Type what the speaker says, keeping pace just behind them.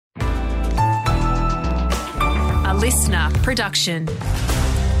listener production.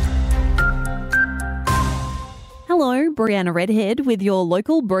 Hello, Brianna Redhead with your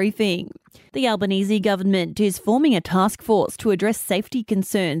local briefing. The Albanese government is forming a task force to address safety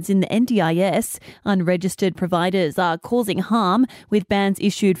concerns in the NDIS. Unregistered providers are causing harm with bans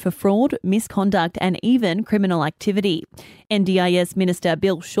issued for fraud, misconduct and even criminal activity. NDIS Minister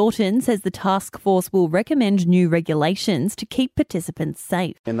Bill Shorten says the task force will recommend new regulations to keep participants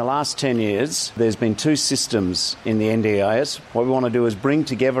safe. In the last 10 years, there's been two systems in the NDIS. What we want to do is bring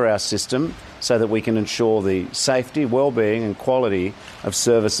together our system so that we can ensure the safety, well-being and quality of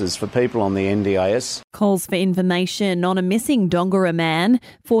services for people on the NDIS. Calls for information on a missing Dongara man.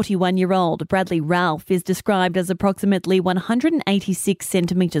 41-year-old Bradley Ralph is described as approximately 186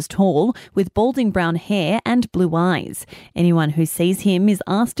 centimetres tall with balding brown hair and blue eyes. Anyone who sees him is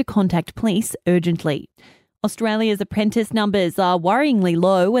asked to contact police urgently. Australia's apprentice numbers are worryingly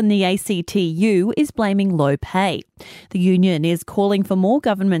low and the ACTU is blaming low pay. The union is calling for more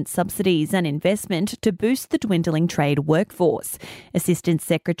government subsidies and investment to boost the dwindling trade workforce. Assistant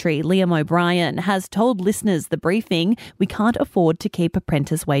Secretary Liam O'Brien has told listeners the briefing, we can't afford to keep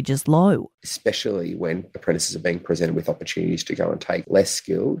apprentice wages low. Especially when apprentices are being presented with opportunities to go and take less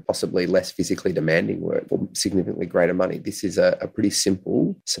skilled, possibly less physically demanding work for significantly greater money. This is a pretty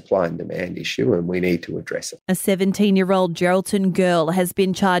simple supply and demand issue and we need to address it. A 17-year-old Geraldton girl has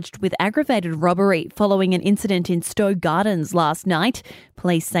been charged with aggravated robbery following an incident in Stowe Gardens last night.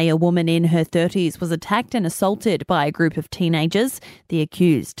 Police say a woman in her 30s was attacked and assaulted by a group of teenagers. The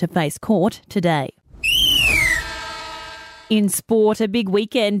accused to face court today. In sport, a big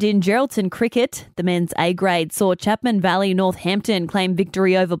weekend in Geraldton cricket. The men's A grade saw Chapman Valley Northampton claim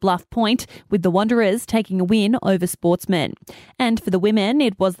victory over Bluff Point, with the Wanderers taking a win over Sportsmen. And for the women,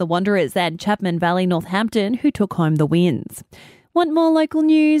 it was the Wanderers and Chapman Valley Northampton who took home the wins. Want more local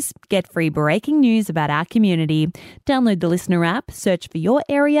news? Get free breaking news about our community. Download the Listener app, search for your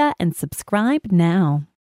area and subscribe now.